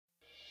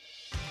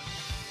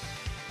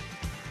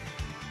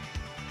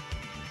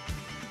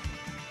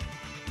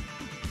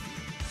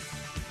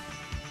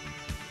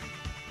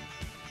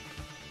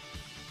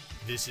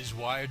This is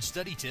Wired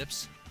Study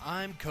Tips.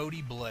 I'm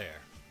Cody Blair.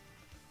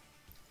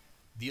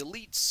 The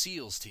elite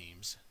SEALs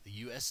teams, the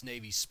U.S.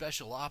 Navy's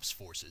Special Ops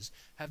Forces,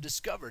 have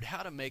discovered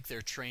how to make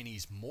their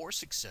trainees more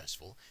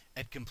successful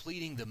at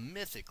completing the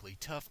mythically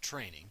tough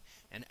training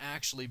and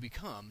actually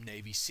become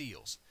Navy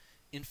SEALs.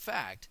 In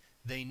fact,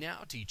 they now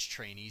teach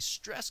trainees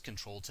stress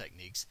control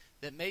techniques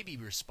that may be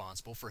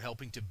responsible for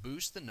helping to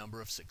boost the number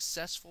of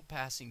successful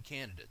passing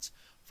candidates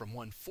from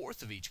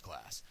 1/4 of each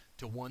class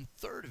to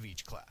 1/3 of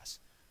each class.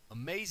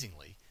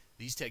 Amazingly,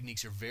 these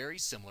techniques are very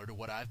similar to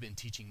what I've been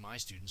teaching my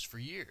students for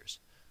years.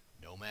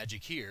 No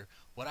magic here.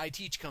 What I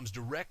teach comes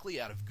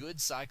directly out of good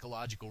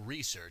psychological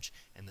research,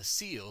 and the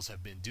SEALs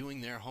have been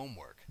doing their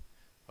homework.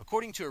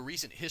 According to a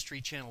recent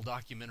History Channel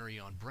documentary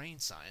on brain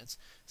science,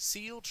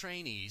 SEAL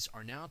trainees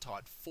are now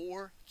taught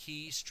 4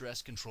 key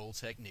stress control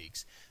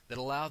techniques that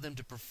allow them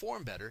to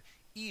perform better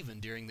even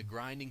during the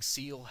grinding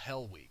SEAL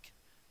Hell Week.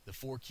 The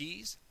 4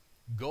 keys: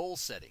 goal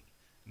setting,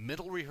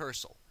 mental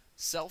rehearsal,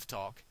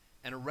 self-talk,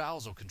 and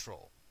arousal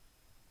control.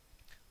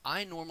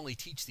 I normally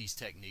teach these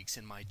techniques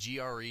in my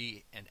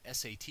GRE and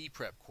SAT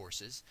prep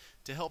courses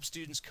to help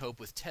students cope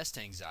with test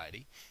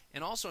anxiety,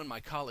 and also in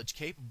my College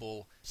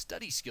Capable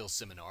Study Skills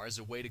seminar as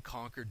a way to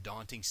conquer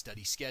daunting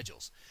study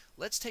schedules.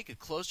 Let's take a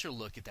closer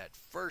look at that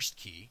first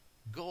key,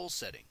 goal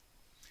setting.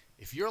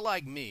 If you're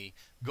like me,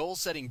 goal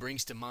setting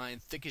brings to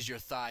mind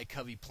thick-as-your-thigh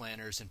Covey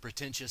planners and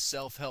pretentious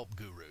self-help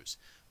gurus.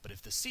 But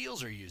if the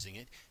SEALs are using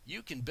it,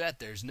 you can bet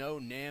there's no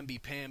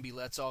namby-pamby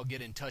let's all get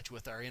in touch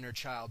with our inner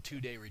child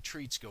 2-day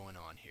retreats going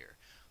on here.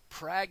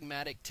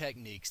 Pragmatic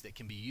techniques that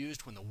can be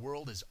used when the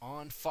world is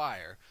on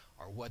fire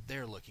are what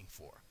they're looking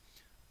for.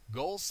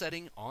 Goal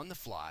setting on the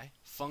fly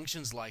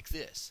functions like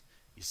this.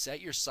 You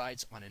set your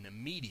sights on an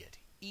immediate,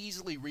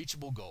 easily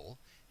reachable goal,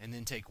 and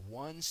then take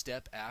one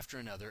step after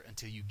another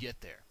until you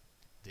get there.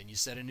 Then you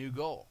set a new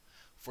goal.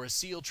 For a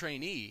SEAL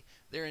trainee,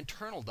 their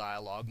internal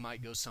dialogue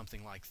might go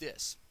something like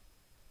this.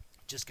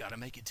 Just got to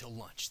make it till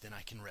lunch, then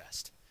I can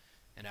rest.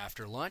 And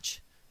after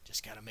lunch,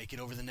 just got to make it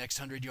over the next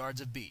 100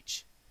 yards of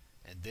beach.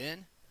 And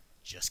then,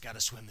 just got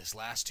to swim this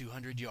last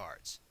 200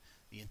 yards.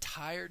 The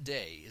entire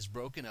day is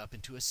broken up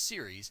into a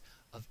series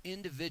of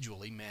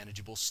individually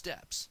manageable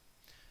steps.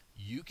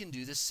 You can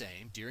do the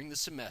same during the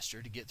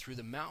semester to get through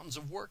the mountains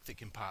of work that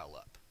can pile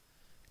up.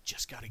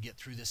 Just got to get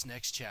through this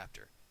next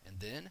chapter. And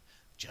then,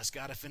 just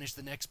got to finish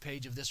the next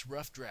page of this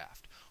rough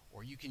draft.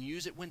 Or you can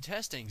use it when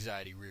test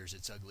anxiety rears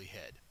its ugly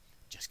head.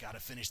 Just got to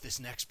finish this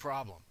next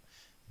problem.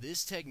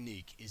 This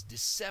technique is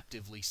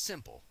deceptively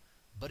simple,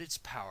 but it's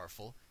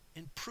powerful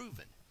and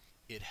proven.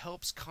 It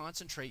helps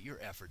concentrate your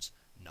efforts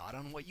not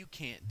on what you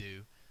can't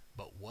do,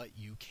 but what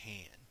you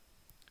can.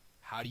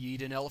 How do you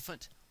eat an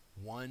elephant?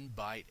 One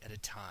bite at a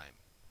time.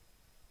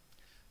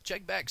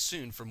 Check back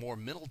soon for more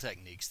mental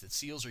techniques that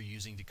SEALs are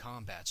using to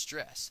combat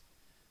stress.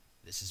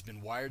 This has been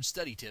Wired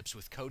Study Tips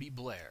with Cody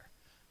Blair.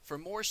 For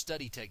more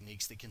study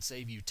techniques that can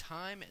save you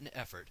time and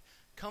effort,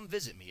 come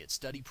visit me at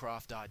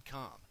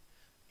studyprof.com.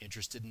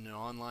 Interested in an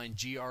online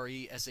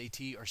GRE,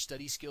 SAT, or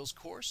study skills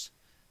course?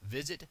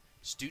 Visit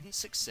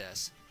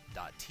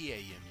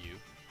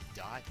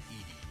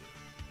studentsuccess.tamu.edu.